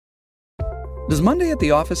Does Monday at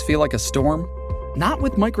the office feel like a storm? Not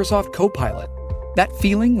with Microsoft Copilot. That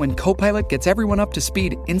feeling when Copilot gets everyone up to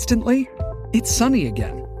speed instantly? It's sunny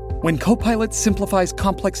again. When Copilot simplifies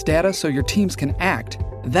complex data so your teams can act,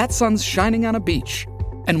 that sun's shining on a beach.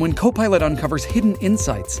 And when Copilot uncovers hidden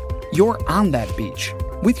insights, you're on that beach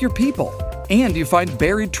with your people, and you find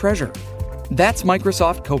buried treasure. That's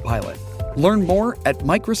Microsoft Copilot. Learn more at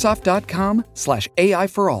Microsoft.com/AI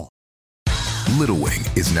for all. Little Wing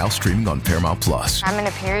is now streaming on Paramount Plus. I'm in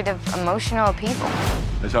a period of emotional upheaval.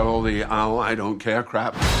 Is that all the I don't care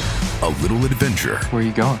crap? A little adventure. Where are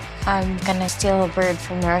you going? I'm gonna steal a bird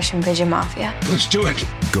from the Russian pigeon mafia. Let's do it.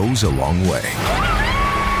 Goes a long way.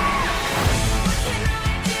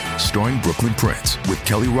 Starring Brooklyn Prince with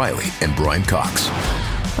Kelly Riley and Brian Cox.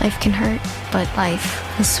 Life can hurt, but life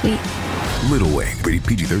is sweet. Little Wing, rated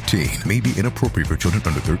PG-13, may be inappropriate for children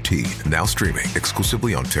under 13. Now streaming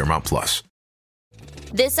exclusively on Paramount Plus.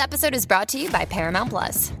 This episode is brought to you by Paramount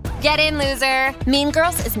Plus. Get in, loser! Mean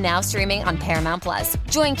Girls is now streaming on Paramount Plus.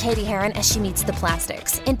 Join Katie Heron as she meets the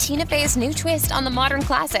plastics in Tina Fey's new twist on the modern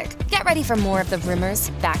classic. Get ready for more of the rumors,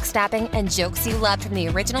 backstabbing, and jokes you loved from the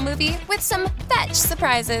original movie with some fetch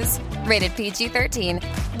surprises. Rated PG-13.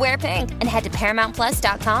 Wear pink and head to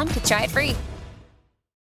ParamountPlus.com to try it free.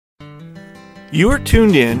 You are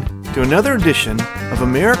tuned in to another edition of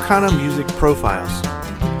Americana Music Profiles,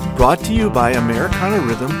 brought to you by Americana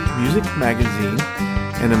Rhythm Music Magazine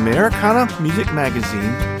and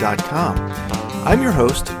AmericanaMusicMagazine.com. I'm your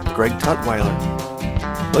host, Greg Tutwiler.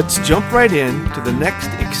 Let's jump right in to the next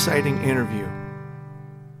exciting interview.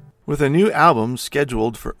 With a new album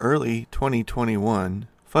scheduled for early 2021,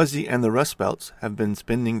 Fuzzy and the Rustbelts have been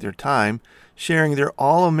spending their time sharing their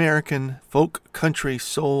all-American folk, country,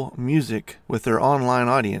 soul music with their online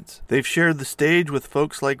audience. They've shared the stage with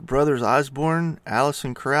folks like Brothers Osborne,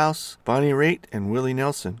 Alison Krauss, Bonnie Raitt, and Willie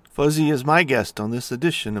Nelson. Fuzzy is my guest on this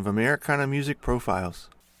edition of Americana Music Profiles.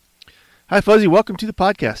 Hi, Fuzzy. Welcome to the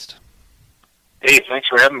podcast. Hey, thanks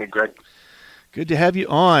for having me, Greg. Good to have you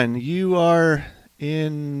on. You are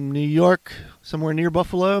in New York, somewhere near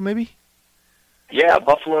Buffalo, maybe? Yeah,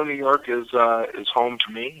 Buffalo, New York is home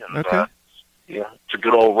to me. And, okay. Yeah, it's a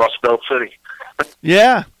good old Rust Belt city.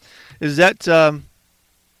 Yeah. Is that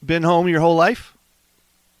been home your whole life?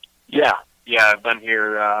 Yeah, I've been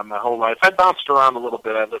here my whole life. I bounced around a little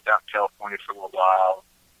bit. I lived out in California for a little while,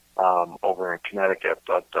 over in Connecticut,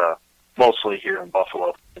 but mostly here in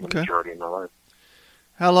Buffalo for the majority of my life.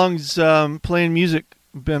 How long's playing music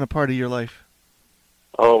been a part of your life?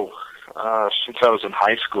 Since I was in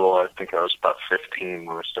high school. I think I was about 15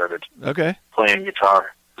 when I started playing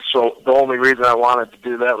guitar. So the only reason I wanted to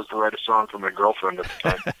do that was to write a song for my girlfriend at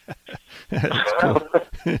the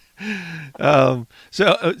time.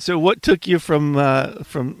 So what took you from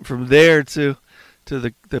there to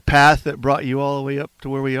the path that brought you all the way up to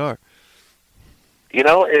where we are?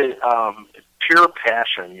 Pure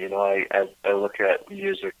passion. I look at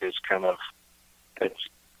music as it's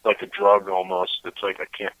like a drug almost. It's like I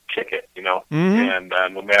can't kick it, Mm-hmm. And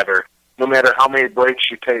no matter how many breaks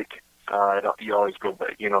you take, you always go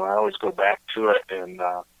back. I always go back to it. And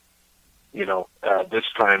this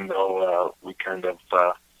time though, we kind of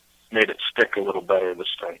made it stick a little better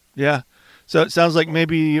this time. Yeah. So it sounds like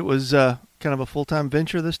maybe it was kind of a full-time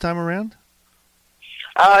venture this time around.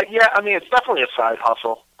 Yeah. I mean, it's definitely a side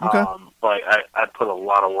hustle. Okay. But I put a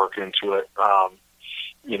lot of work into it.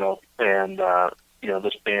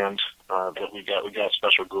 This band that we got a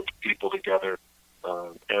special group of people together.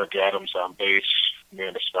 Eric Adams on bass,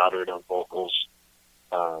 Amanda Stoddard on vocals,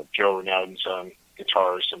 Joe Renowden's on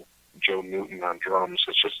guitars, and Joe Newton on drums.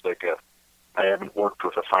 It's just like I haven't worked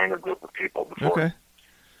with a finer group of people before. Okay.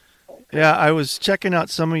 Yeah, I was checking out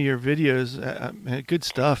some of your videos. Good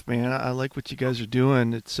stuff, man. I like what you guys are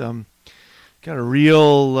doing. It's got a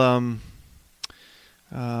real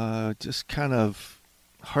just kind of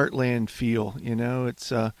heartland feel,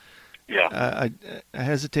 it's I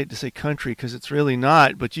hesitate to say country because it's really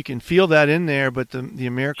not, but you can feel that in there. But the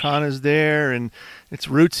Americana's there, and it's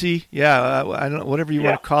rootsy. Yeah, I don't know, whatever you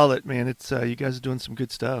want to call it, man. It's you guys are doing some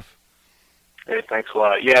good stuff. Hey, thanks a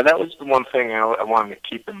lot. Yeah, that was the one thing I wanted to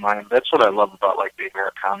keep in mind. That's what I love about the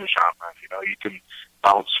Americana genre. You can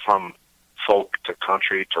bounce from folk to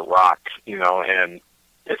country to rock, and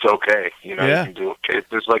it's okay. You can do it.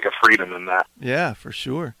 There's like a freedom in that. Yeah, for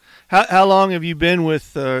sure. How long have you been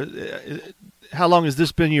with? How long has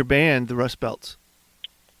this been your band, the Rustbelts?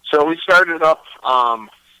 So we started up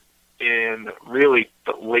in really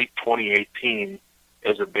the late 2018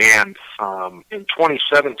 as a band. In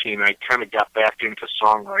 2017, I kind of got back into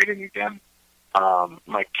songwriting again.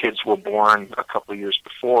 My kids were born a couple of years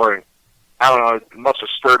before, and I don't know, it must have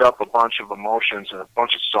stirred up a bunch of emotions, and a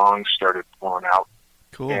bunch of songs started pouring out.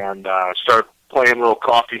 Cool. And started playing little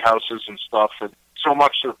coffee houses and stuff, and so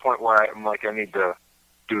much to the point where I'm like, I need to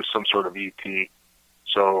do some sort of EP.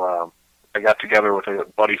 So I got together with a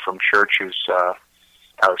buddy from church who's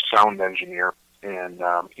our sound engineer, and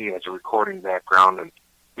he has a recording background, and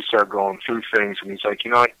we started going through things, and he's like,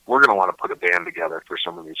 we're going to want to put a band together for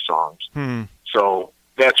some of these songs. So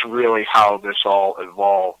that's really how this all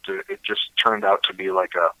evolved. It just turned out to be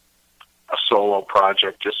like a solo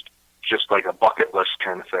project, just like a bucket list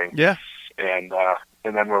kind of thing. Yeah. And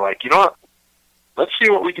then we're like, you know what? Let's see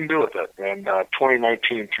what we can do with it. And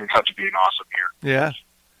 2019 turned out to be an awesome year. Yeah.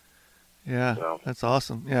 Yeah, so. That's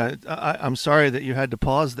awesome. Yeah, I'm sorry that you had to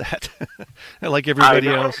pause that, like everybody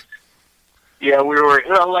else. Yeah, we were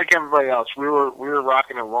like everybody else. We were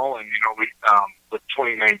rocking and rolling. We with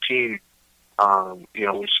 2019.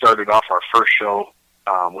 We started off our first show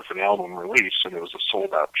with an album release, and it was a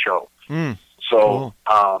sold out show. So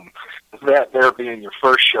cool. That there being your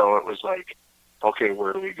first show, it was like, okay,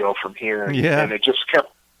 where do we go from here? And it just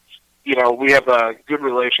kept. We have a good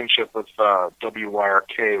relationship with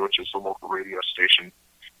WYRK, which is the local radio station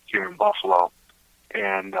here in Buffalo.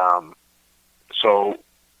 And so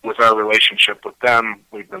with our relationship with them,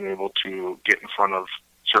 we've been able to get in front of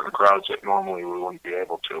certain crowds that normally we wouldn't be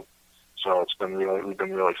able to. So we've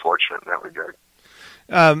been really fortunate in that regard.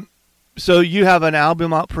 So you have an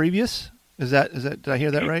album out previous? Is that did I hear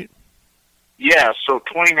that right? Yeah, so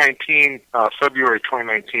 2019, February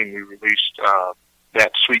 2019, we released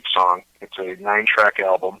That Sweet Song. It's a 9-track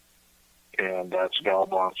album, and it's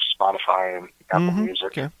available on Spotify and Apple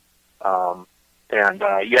Music. Okay.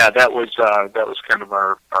 That was kind of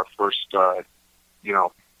our first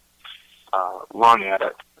run at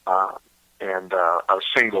it. Our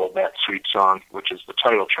single, That Sweet Song, which is the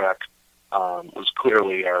title track, was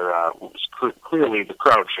clearly clearly the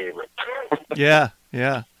crowd favorite. Yeah.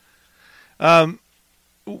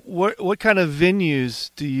 What kind of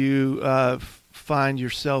venues do you find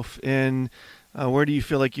yourself in? Where do you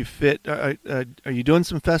feel like you fit? Are you doing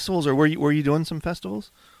some festivals, or were you doing some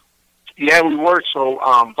festivals? Yeah, we were. So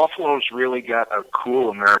Buffalo's really got a cool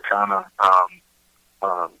Americana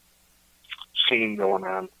scene going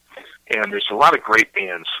on, and there's a lot of great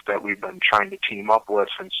bands that we've been trying to team up with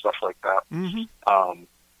and stuff like that.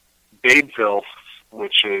 Babeville,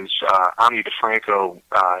 which is Ani DeFranco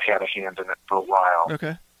had a hand in it for a while.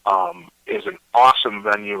 Okay. Is an awesome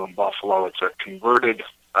venue in Buffalo. It's a converted,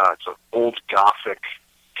 it's an old Gothic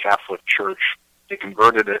Catholic church. They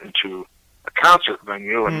converted it into a concert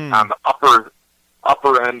venue, and on the upper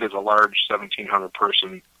end is a large 1,700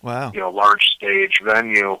 person, large stage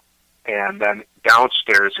venue, and then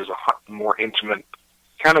downstairs is a more intimate,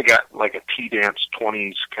 kind of got like a tea dance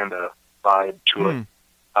 20s kind of vibe to it,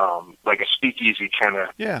 like a speakeasy kind of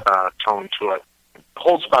tone to it. It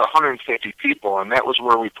holds about 150 people, and that was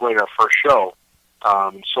where we played our first show.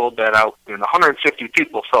 Sold that out, and 150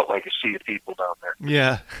 people felt like a sea of people down there.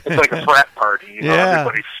 Yeah. It's like a frat party,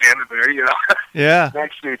 everybody's standing there,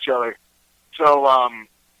 next to each other. So,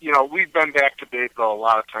 we've been back to Bayville a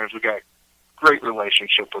lot of times. We got great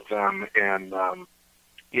relationship with them, and,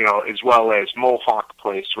 as well as Mohawk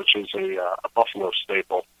Place, which is a Buffalo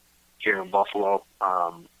staple here in Buffalo.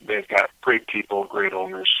 They've got great people, great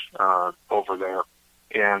owners over there.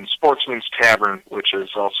 And Sportsman's Tavern, which is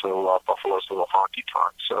also Buffalo's little honky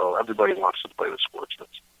tonk. So everybody wants to play the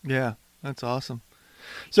Sportsman's. Yeah, that's awesome.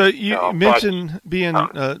 So you mentioned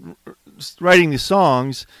writing the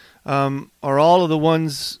songs. Are all of the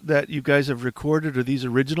ones that you guys have recorded, are these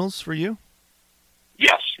originals for you?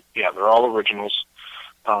 Yes. Yeah, they're all originals.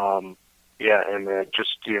 And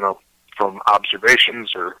just, from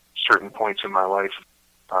observations or certain points in my life,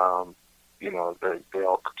 they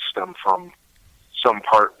all stem from some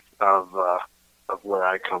part of where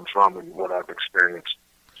I come from and what I've experienced.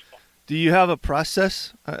 Do you have a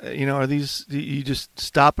process? Are these? Do you just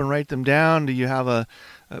stop and write them down? Do you have a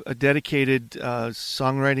dedicated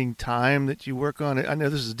songwriting time that you work on? I know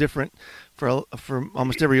this is different for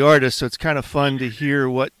almost every artist, so it's kind of fun to hear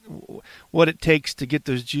what it takes to get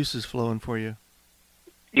those juices flowing for you.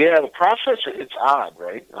 Yeah, the process, it's odd,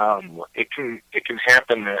 right? It can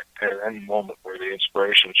happen at any moment where the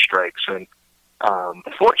inspiration strikes, and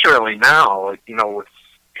fortunately now, with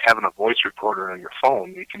having a voice recorder on your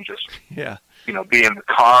phone, you can just, be in the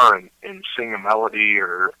car and sing a melody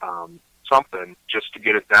or something just to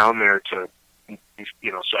get it down there to,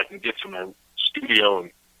 so I can get to my studio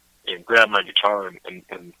and grab my guitar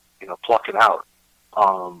and pluck it out.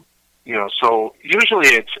 So usually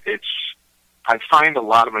it's I find a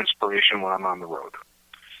lot of inspiration when I'm on the road.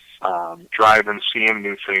 driving, seeing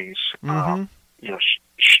new things,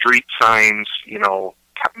 street signs,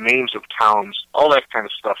 names of towns, all that kind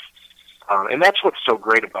of stuff. And that's what's so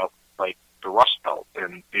great about like the Rust Belt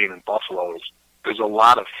and being in Buffalo is there's a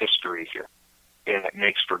lot of history here, and it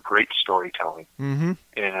makes for great storytelling. Mm-hmm.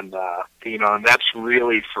 And and that's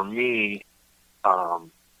really for me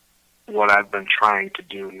what I've been trying to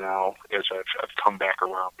do now as I've come back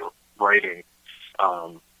around to writing.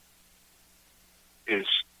 Is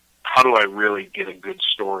how do I really get a good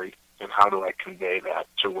story, and how do I convey that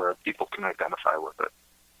to where people can identify with it?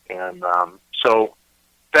 And so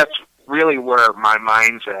that's really where my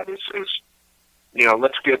mind's at is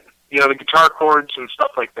let's get, the guitar chords and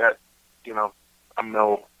stuff like that. I'm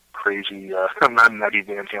no crazy, I'm not an Eddie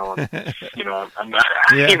Van Halen, I'm not,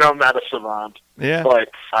 I'm not a savant. Yeah. But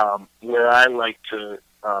where I like to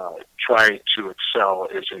try to excel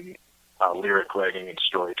is in lyric writing and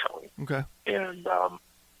storytelling. Okay. And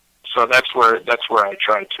so that's where I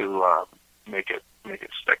try to make it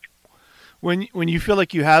stick. When you feel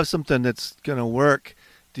like you have something that's going to work,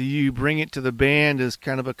 do you bring it to the band as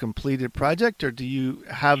kind of a completed project, or do you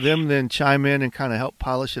have them then chime in and kind of help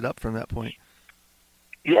polish it up from that point?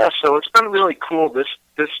 Yeah, so it's been really cool this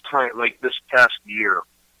time, like this past year.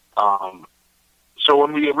 So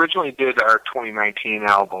when we originally did our 2019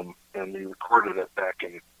 album and we recorded it back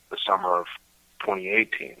in the summer of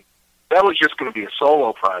 2018, that was just going to be a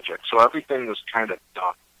solo project. So everything was kind of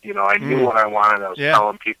done. I knew what I wanted. I was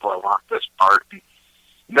telling people I want this part.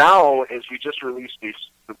 Now, as we just released these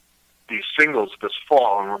singles this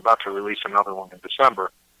fall, and we're about to release another one in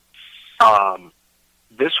December,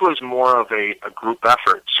 this was more of a group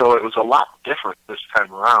effort. So it was a lot different this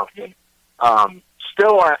time around. And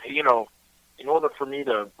still, in order for me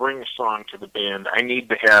to bring a song to the band, I need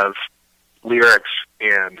to have lyrics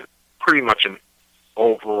and pretty much an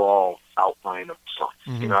overall outline of the song.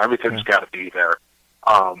 Mm-hmm. Everything's got to be there.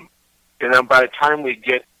 And then by the time we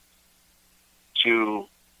get to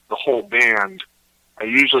the whole band, I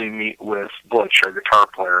usually meet with Butch, our guitar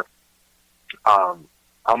player.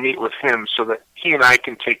 I'll meet with him so that he and I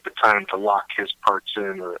can take the time to lock his parts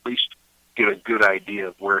in, or at least get a good idea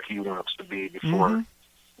of where he wants to be before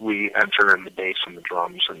we enter in the bass and the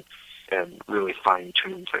drums and really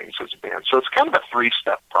fine-tune things as a band. So it's kind of a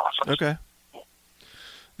three-step process. Okay.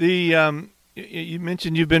 You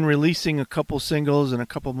mentioned you've been releasing a couple singles and a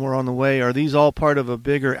couple more on the way. Are these all part of a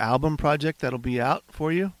bigger album project that'll be out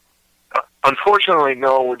for you? Unfortunately,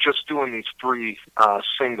 no. We're just doing these three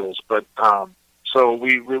singles. But so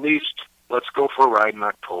we released Let's Go for a Ride in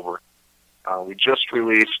October. We just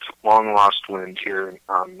released Long Lost Wind here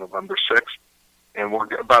on November 6th. And we're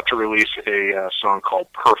about to release a song called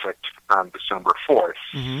Perfect on December 4th.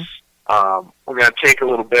 Mm-hmm. We're going to take a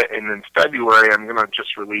little bit, and in February, I'm going to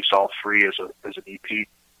just release all three as an EP,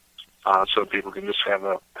 so people can just have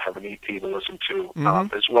an EP to listen to,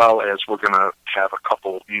 as well as we're going to have a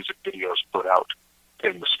couple of music videos put out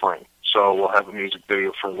in the spring. So we'll have a music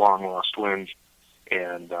video for Long Lost Wind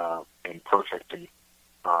and Perfect, and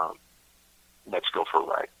Let's Go for a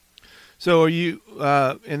Ride. So are you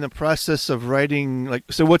in the process of writing,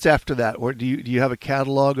 so what's after that? Or do you have a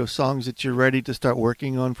catalog of songs that you're ready to start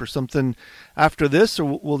working on for something after this,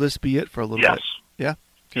 or will this be it for a little bit? Yeah?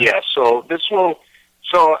 Okay. Yeah, so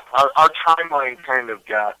our timeline kind of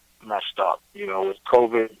got messed up, with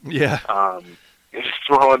COVID. Yeah. It's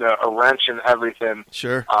throwing a wrench in everything.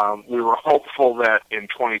 Sure. We were hopeful that in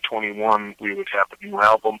 2021 we would have a new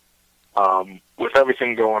album. With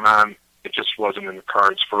everything going on, it just wasn't in the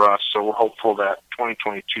cards for us, so we're hopeful that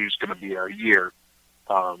 2022 is going to be our year.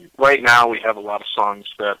 Right now, we have a lot of songs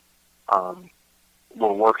that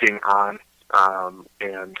we're working on,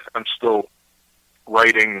 and I'm still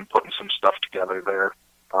writing and putting some stuff together there.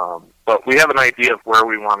 But we have an idea of where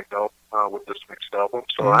we want to go with this next album,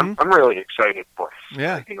 so I'm really excited for it.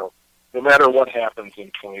 Yeah. No matter what happens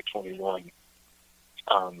in 2021,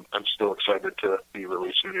 I'm still excited to be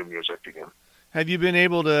releasing new music again. Have you been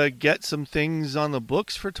able to get some things on the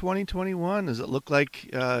books for 2021? Does it look like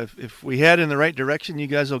if we head in the right direction, you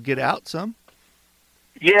guys will get out some?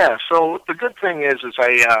 Yeah, so the good thing is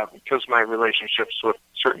I, because my relationships with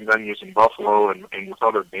certain venues in Buffalo and with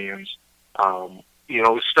other bands,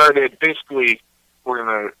 we started, basically,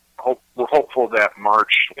 we're hopeful that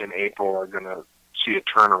March and April are going to see a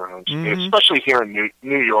turnaround, especially here in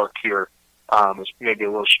New York here. It's maybe a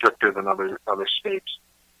little stricter than other states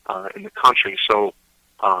in the country, so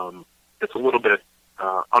it's a little bit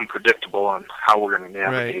unpredictable on how we're going to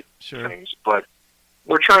navigate things. But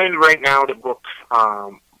we're trying right now to book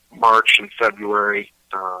March and February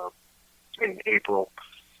and April.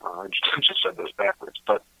 I just said those backwards,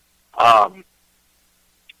 but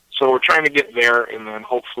So we're trying to get there, and then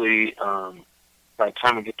hopefully by the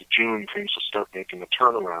time we get to June, things will start making a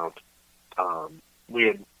turnaround. We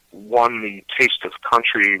had won the Taste of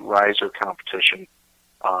Country Riser competition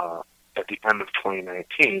at the end of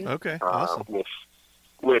 2019. Okay, awesome.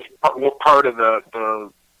 With part of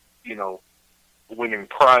the winning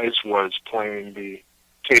prize was playing the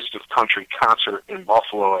Taste of Country concert in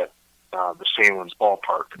Buffalo at the Salem's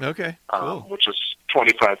Ballpark. Okay, cool. Which is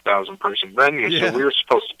 25,000 person venue. Yeah. So we were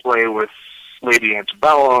supposed to play with Lady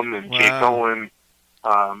Antebellum and Wow. Jake Owen,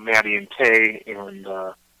 Maddie and Tay,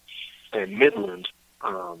 and Midland.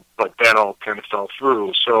 But that all kind of fell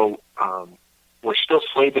through. So we're still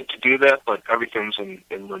slated to do that, but everything's in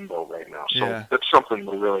limbo right now. So that's something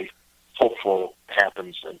we're really hopeful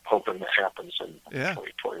happens and hoping that happens in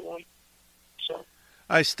 2021. So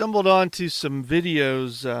I stumbled onto some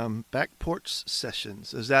videos, back porch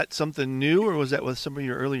sessions. Is that something new, or was that with some of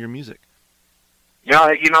your earlier music? Yeah,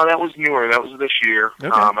 that was newer. That was this year. Okay.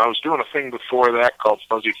 I was doing a thing before that called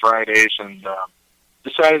Fuzzy Fridays, and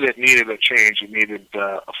decided it needed a change. It needed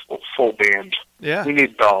a full band. Yeah. We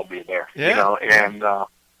needed to all be there. Yeah. And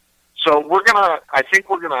so I think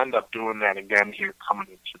we're gonna end up doing that again here coming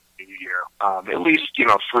into the new year. At least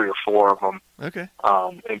 3 or 4 of them. Okay.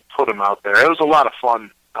 And put them out there. It was a lot of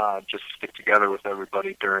fun just to stick together with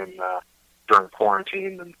everybody during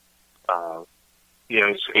quarantine, and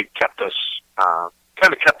it kept us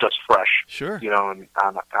kept us fresh. Sure. And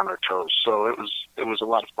on our toes. So it was a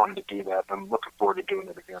lot of fun to do that. I'm looking forward to doing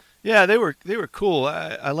it again. Yeah, they were cool.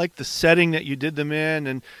 I like the setting that you did them in,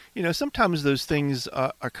 and sometimes those things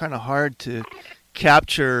are kind of hard to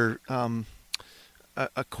capture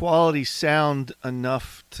a quality sound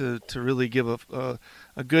enough to really give a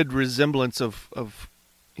good resemblance of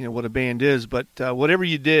what a band is. But whatever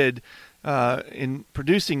you did in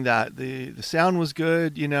producing that, the sound was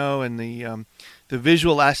good, and the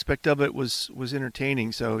visual aspect of it was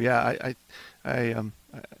entertaining. So yeah,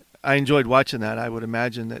 I enjoyed watching that. I would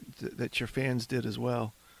imagine that your fans did as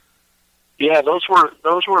well. Yeah, those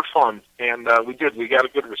were fun, and we got a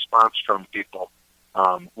good response from people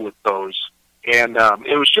with those. And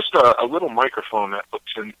it was just a little microphone that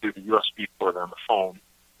hooks into the USB port on the phone.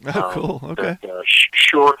 Oh, cool. Okay. That,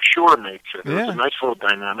 Shure makes it. Yeah. It's a nice little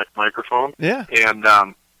dynamic microphone. Yeah. And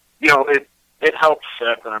it helps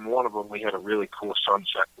that on one of them we had a really cool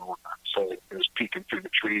sunset going on, so it was peeking through the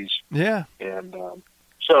trees. Yeah. And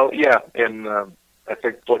I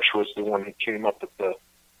think Butch was the one who came up with the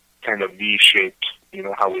kind of V-shaped,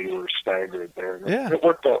 how we were staggered there. And yeah. It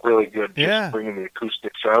worked out really good, just bringing the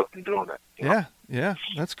acoustics out and doing it. Yeah,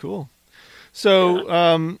 that's cool.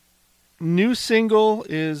 So, new single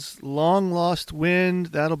is Long Lost Wind.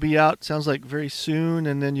 That'll be out, sounds like, very soon,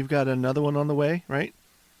 and then you've got another one on the way, right?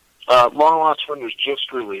 Long Lost Wind was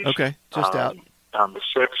just released. Okay, just out. On the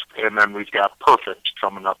 6th, and then we've got Perfect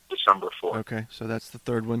coming up December 4th. Okay, so that's the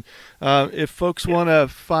third one. If folks want to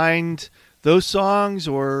find those songs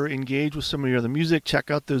or engage with some of your other music, check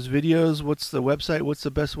out those videos. What's the website? What's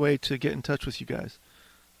the best way to get in touch with you guys?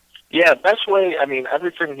 Yeah, best way,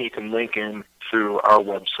 everything you can link in through our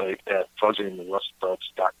website at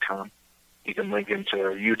fuzzyandtherustbelts.com. You can link into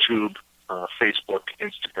YouTube, Facebook,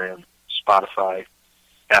 Instagram, Spotify,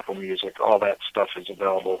 Apple Music. All that stuff is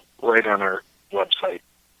available right on our website.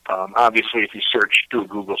 Obviously, if you do a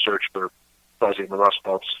Google search for Fuzzy and the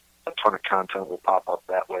Rustbelts, a ton of content will pop up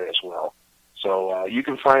that way as well. So you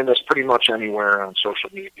can find us pretty much anywhere on social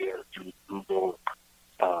media, through Google,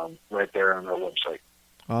 right there on our website.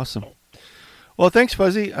 Awesome. Well, thanks,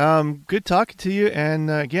 Fuzzy. Good talking to you. And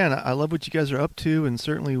again, I love what you guys are up to, and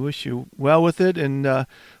certainly wish you well with it. And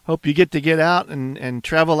hope you get out and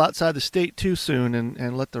travel outside the state too soon,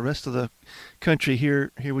 and let the rest of the country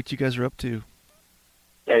hear what you guys are up to.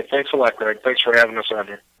 Hey, thanks a lot, Greg. Thanks for having us on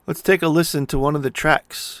here. Let's take a listen to one of the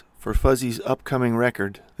tracks for Fuzzy's upcoming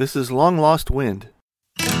record. This is Long Lost Wind.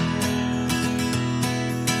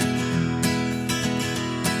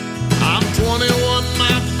 I'm 21,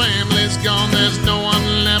 my family's gone, there's no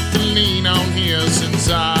one left to lean on here since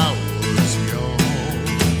I was young.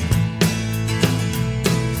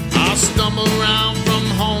 I stumble around from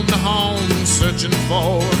home to home, searching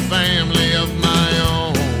for a family of my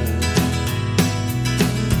own.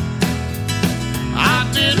 I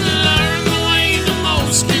didn't learn the way the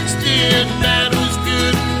most kids did, bad was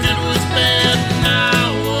good and good was bad, and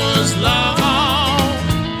I was lost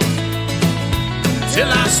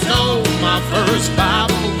till I stole my first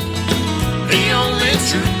Bible, the only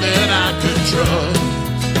truth that I could trust.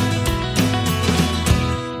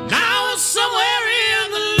 Now somewhere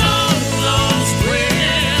in the long lost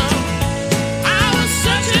wind, I was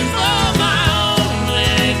searching for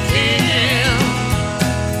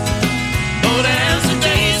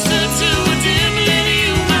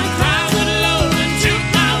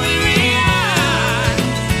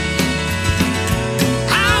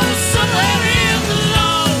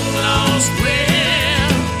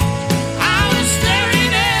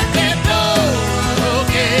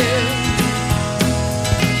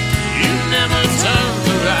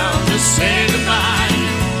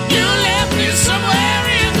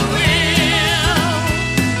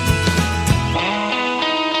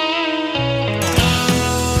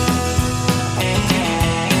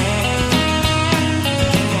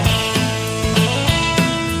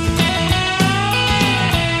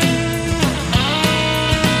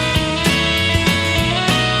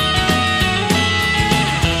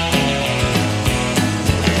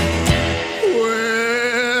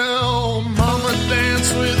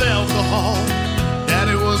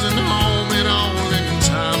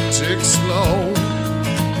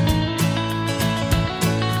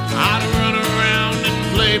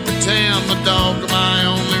dog, my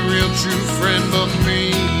only real true friend, but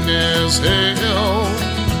mean as hell.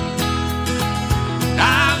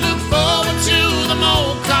 I look forward to the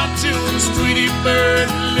old cartoons, Tweety Bird,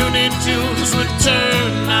 Looney Tunes would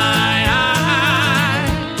turn my eye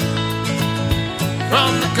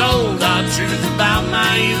from the cold hard truth about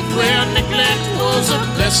my youth, where neglect was a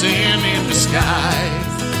blessing in disguise.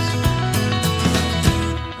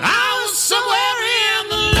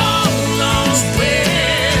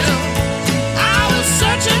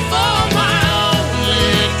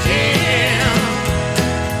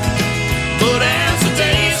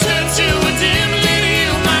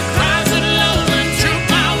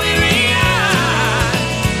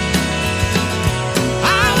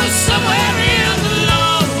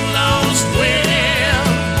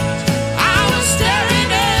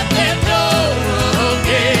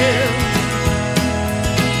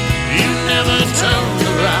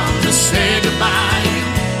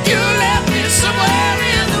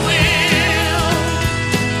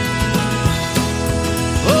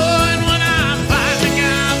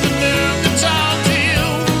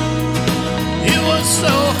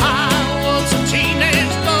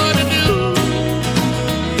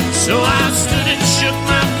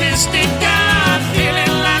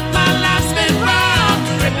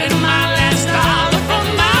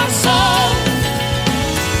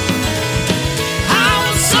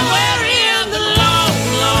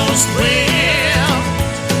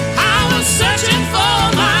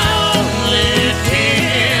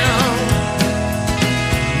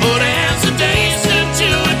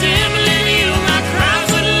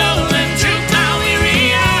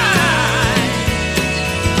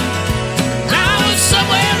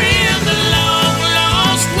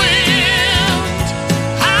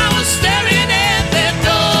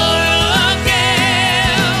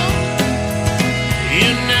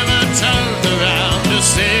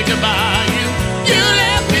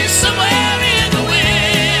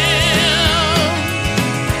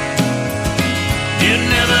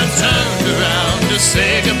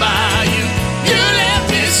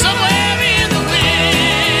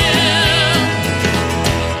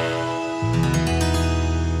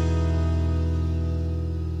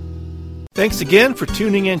 Thanks again for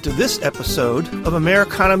tuning in to this episode of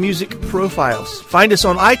Americana Music Profiles. Find us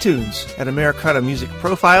on iTunes at Americana Music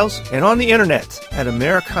Profiles and on the internet at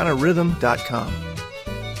AmericanaRhythm.com.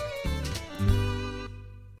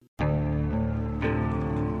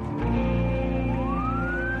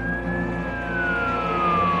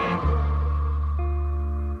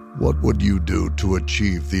 What would you do to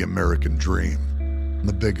achieve the American dream?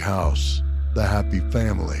 The big house, the happy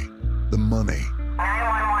family, the money.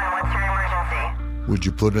 911, what's your emergency? Would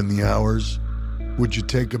you put in the hours? Would you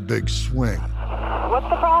take a big swing? What's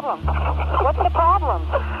the problem? What's the problem?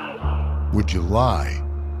 Would you lie?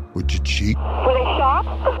 Would you cheat? Were they shot?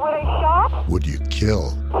 Were they shot? Would you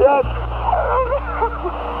kill? Yes.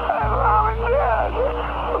 My mom is dead.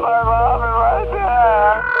 My mom is right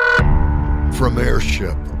there. From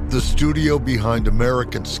Airship, the studio behind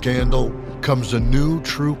American Scandal, comes a new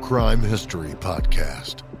true crime history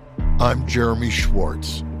podcast. I'm Jeremy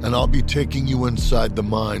Schwartz, and I'll be taking you inside the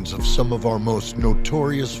minds of some of our most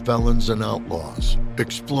notorious felons and outlaws,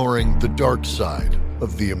 exploring the dark side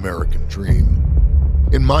of the American dream.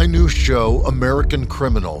 In my new show, American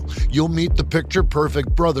Criminal, you'll meet the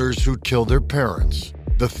picture-perfect brothers who'd kill their parents,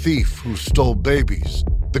 the thief who stole babies,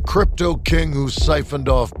 the crypto king who siphoned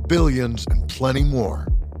off billions, and plenty more.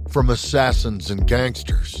 From assassins and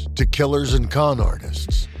gangsters to killers and con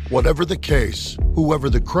artists. Whatever the case, whoever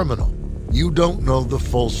the criminal, you don't know the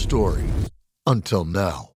full story. Until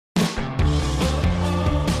now.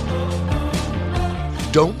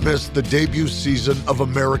 Don't miss the debut season of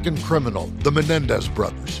American Criminal, The Menendez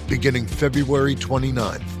Brothers, beginning February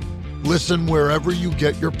 29th. Listen wherever you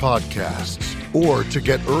get your podcasts, or to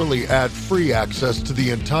get early ad-free access to the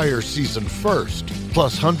entire season first,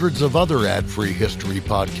 plus hundreds of other ad-free history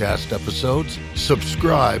podcast episodes,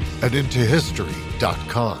 subscribe at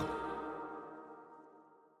IntoHistory.com.